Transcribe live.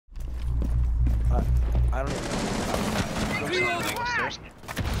I don't even know.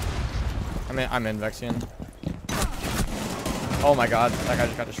 I'm in Vexian. Oh my god, that guy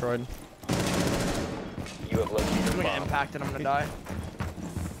just got destroyed. You have located I'm the gonna get bomb. impacted, I'm gonna die.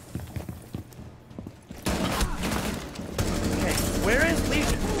 Okay, where is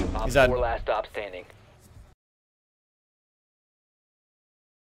Legion? He's dead. 4 last stop standing.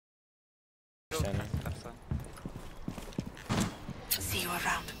 See you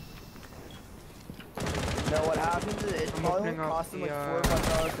around. No, what happens is it's probably gonna cost them like $4 or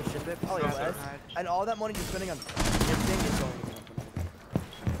 $5 to ship it, probably less. And all that money you're spending on gifting is going to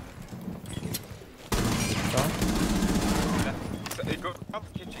Go up,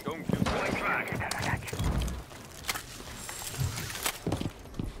 kitchen, go and kill.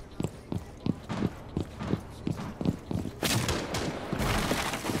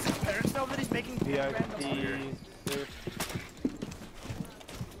 parents know that he's making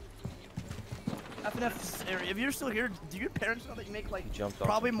FNF, if you're still here, do your parents know that you make like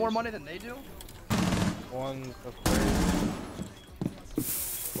probably more money than they do? One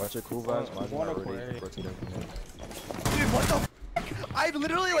Watch your cool vibes. Mine's not already rotating. Dude, what the f? I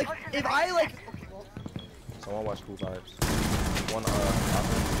literally like, if I like. Someone watch cool vibes. One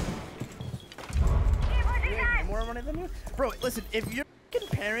More money than you? Bro, listen, if your fucking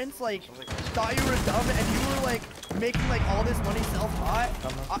parents like thought you were dumb and you were like making like all this money self-taught,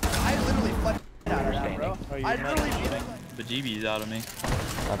 I literally fucked out of that, bro. I literally be like bejeebies out of me.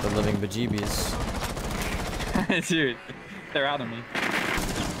 Not the living bejeebies. Dude, they're out of me.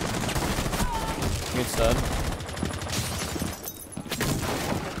 Good stud.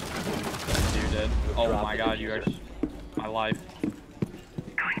 You're dead. Oh my god, you are my life.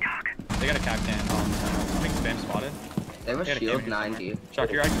 They got a captain. I think spam spotted. They have a shield 90.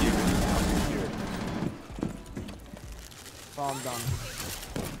 Shawk, your IQ. oh, I'm done.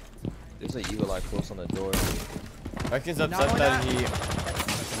 There's an evil eye close on the door. Becky's upset that he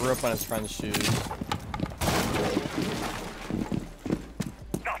grew up on his friend's shoes.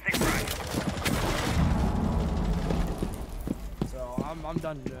 So I'm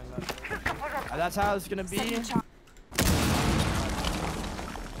done doing that. That's how it's gonna be.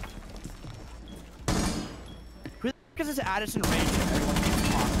 Because it's Addison range.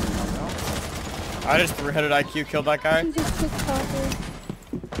 I just 300 IQ killed that guy.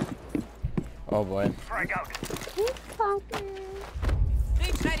 Oh boy.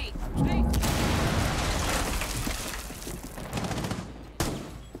 Reach ready.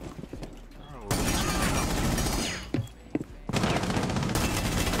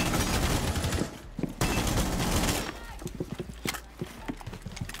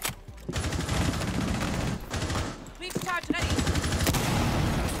 Reach charge ready.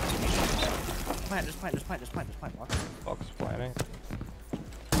 Just plant. Walk. Fox planning.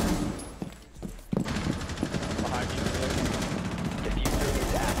 Diffuser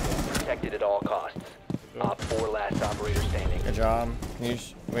is active. Protected at all costs. Op 4 last operator standing. Good job. Can you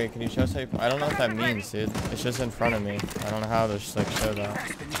wait? Can you show us how you, I don't know what that means, dude. It's just in front of me. I don't know how to just like show that.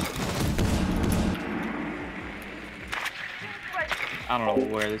 I don't know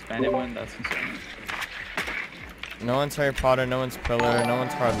where this bandit went. That's insane. No one's Harry Potter. No one's Pillar. No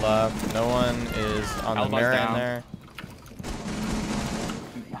one's hard left. No one is on the mirror in there.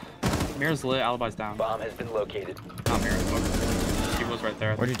 Mirror's lit. Alibi's down. Bomb has been located. Not mirror. He was right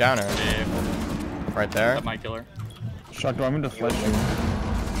there. Where'd you down her? Yeah. Right there. That might kill her. Shawk, do I mean to flash you?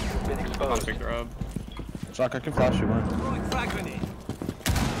 Been I'm exposed. pick her up. Shawk, I can flash you, man.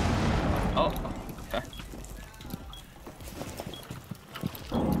 Oh. Okay.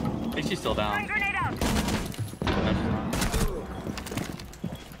 I think she's still down. No, she's not.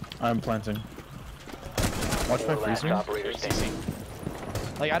 I'm planting. Watch my 4 last freezer. operator standing.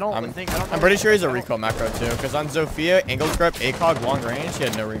 Like I don't I'm think. I'm pretty sure he's a recoil macro too, because on Zofia, angle grip, ACOG, long range, he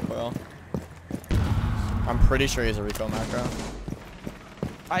had no recoil. I'm pretty sure he's a recoil macro.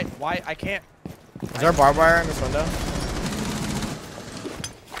 Why I can't. Is there a barbed wire in this window?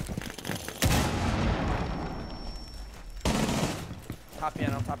 Top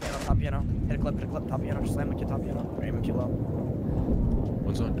piano. Hit a clip, top piano. Slam the kid, top piano. Aim and kill low.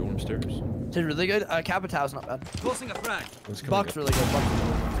 One's on dorm stairs. Did really good. Capitow's not bad. Buck's really good. I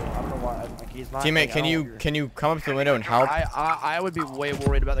don't know why. Like, he's not. Teammate, like, can you come up to the window and help? I would be way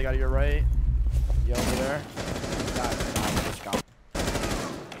worried about the guy to your right. You over there?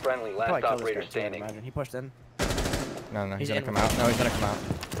 Friendly last operator standing. Imagine he pushed in. No, he's gonna come out. No, he's gonna come out.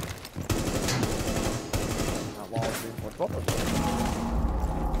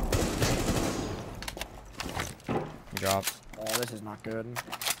 He drops. Oh, this is not good.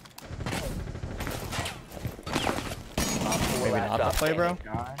 Maybe not the play, bro.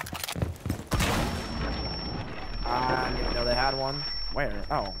 I didn't even know they had one. Where?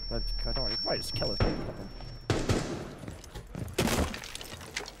 Oh, that's good. Don't worry, you can probably just kill it.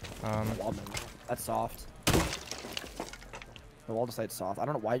 That's soft. The wall to site's soft. I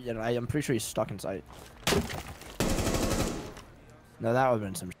don't know why. I'm pretty sure he's stuck in sight. No, that would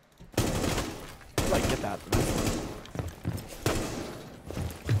have been some. Like, get that.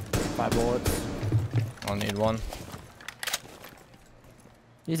 5 bullets. I'll need one.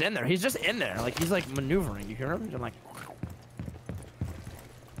 He's in there. He's just in there. Like, he's like maneuvering. You hear him? He's like.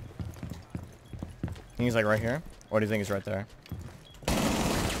 He's like right here. What do you think is right there?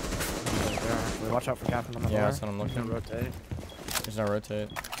 Watch out for Captain on the Yeah, floor. that's what I'm looking. He's gonna rotate. He's not rotate.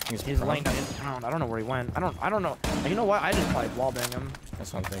 He's laying down. I don't know where he went. I don't know. You know what? I just like wallbang him.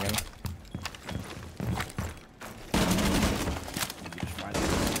 That's what I'm thinking.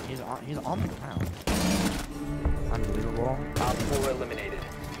 He's on the ground. Unbelievable. Op 4 eliminated.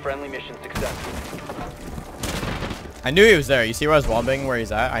 Friendly mission successful. I knew he was there. You see where I was wallbanging where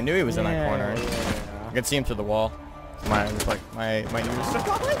he's at? I knew he was in that corner. Yeah. I could see him through the wall. My ears.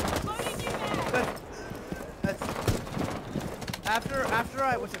 That's after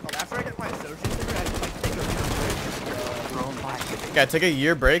I what's it called? After I get my associate's degree, I just like take a year break. Yeah, take a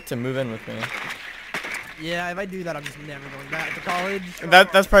year break to move in with me. Yeah, if I do that, I'm just never going back to college.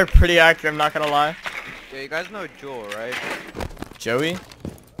 That's probably pretty accurate. I'm not gonna lie. Yeah, you guys know Jewel, right? Joey?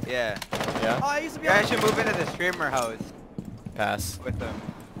 Yeah. Yeah. Oh, I used to be. You guys should move into the streamer house Pass. with them.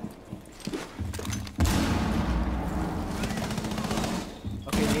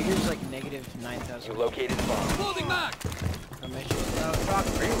 Okay, Jaeger's like negative 9,000. You located the bomb. Holding back.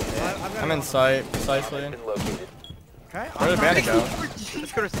 I'm in sight, precisely. Has been located. Okay. Where did Bandit go?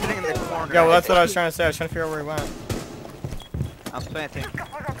 Let's go to sitting in the corner. Yeah, well, that's what I was trying to say. I was trying to figure out where he went. I'm planting.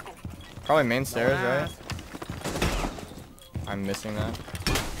 Probably main stairs, right? I'm missing that.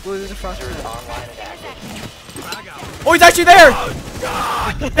 User is online and active. Oh, he's actually there!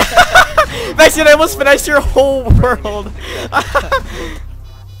 Maxian, I almost finished your whole world.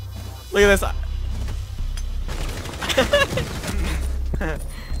 Look at this.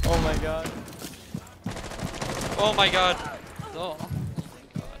 Oh my god. Oh my god. Oh.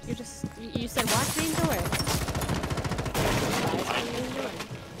 You said watch main door.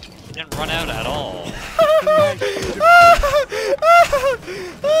 He didn't run out at all.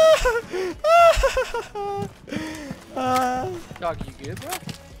 Dog, you good, bro?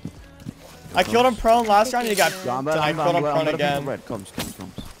 I killed him prone last round and he got I killed him prone I'm again. red. Comes.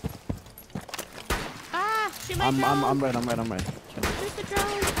 Ah, shoot my drone. I'm red. Where's the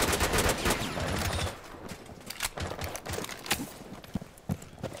drone?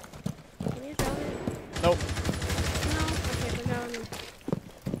 Can you drone it? Nope. No? Okay, we're going.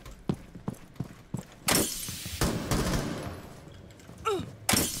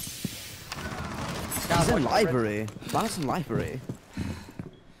 He's in library. Last in library.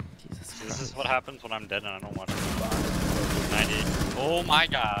 Jesus Christ. This is what happens when I'm dead and I don't watch it. 90. Oh my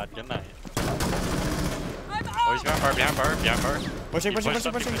god, good night. Oh, he's behind bar. Pushing. These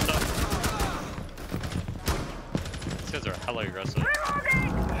guys are hella aggressive.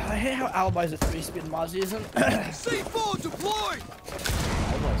 I hate how Alibi's a 3-speed Mozzie isn't. C4 deployed.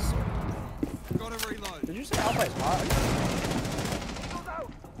 Alibi's so. Gotta reload. Did you say Alibi's hot?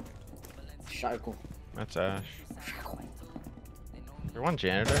 Shawk. That's Ash. You're one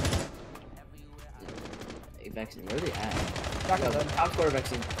janitor. Hey, Vexen, where are they at? Shawk, Yo, top score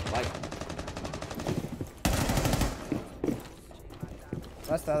Vexen. Like,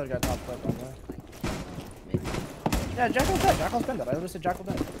 that's the other guy top clip, by the way. maybe. Yeah, Jackal's dead. Jackal's been dead. I literally said Jackal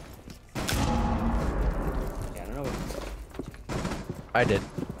dead. Yeah, I don't know what. I did.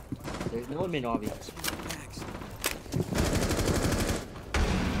 There's no one main obvious.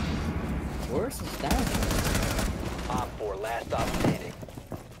 Where's the staff? Op 4, last stop standing.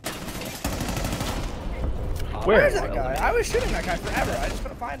 Where is that guy? I was shooting that guy forever. I just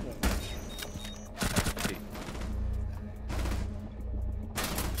couldn't find him.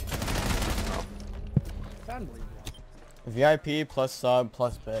 VIP plus sub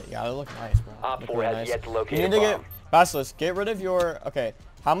plus bit. Yeah, they look nice, bro. Op Look 4 really has nice. yet to locate You a need to get bomb. Basilisk. Get rid of your. Okay,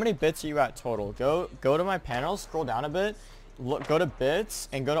 how many bits are you at total? Go to my panel. Scroll down a bit. Look. Go to bits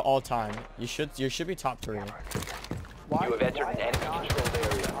and go to all time. You should be top 3. You have entered an enemy-controlled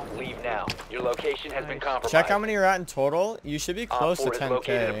area. Leave now. Your location has been compromised. Check how many you're at in total. You should be close to 4 has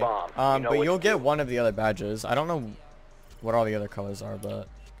located a 10k. bomb. You know But what you'll to get do. one of the other badges. I don't know what all the other colors are, but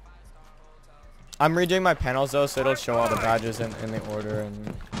I'm redoing my panels though, so it'll show all the badges in the order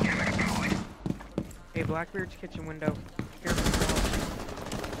and. Hey, Blackbeard's kitchen window. Here.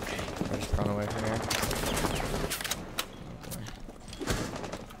 I'm just run away from here.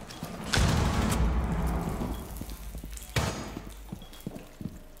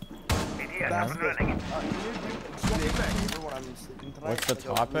 Basketball. Can you do me a favor when I'm sleeping tonight? What's the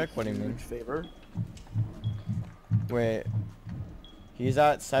Like, topic? What do you mean? Favor. Wait. He's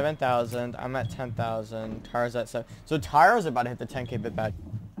at 7,000. I'm at 10,000. Tyra's at 7. So Tyra's about to hit the 10k bit back.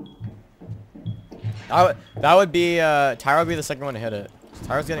 That would be Tyra would be the second one to hit it.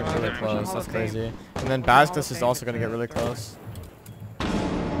 Tyra's getting really close. That's crazy. And then Baskus is also gonna get really close.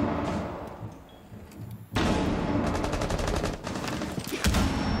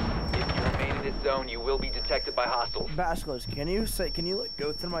 Zone, you will be detected by hostiles. Bascos, can you like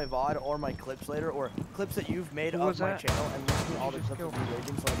go through my VOD or my clips later, or clips that you've made of my channel and link me all the clips of you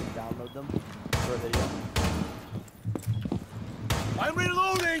raging so I can download them for a video? I'm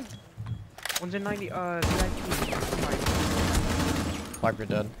reloading! One's in 90, Viper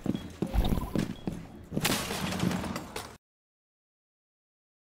dead.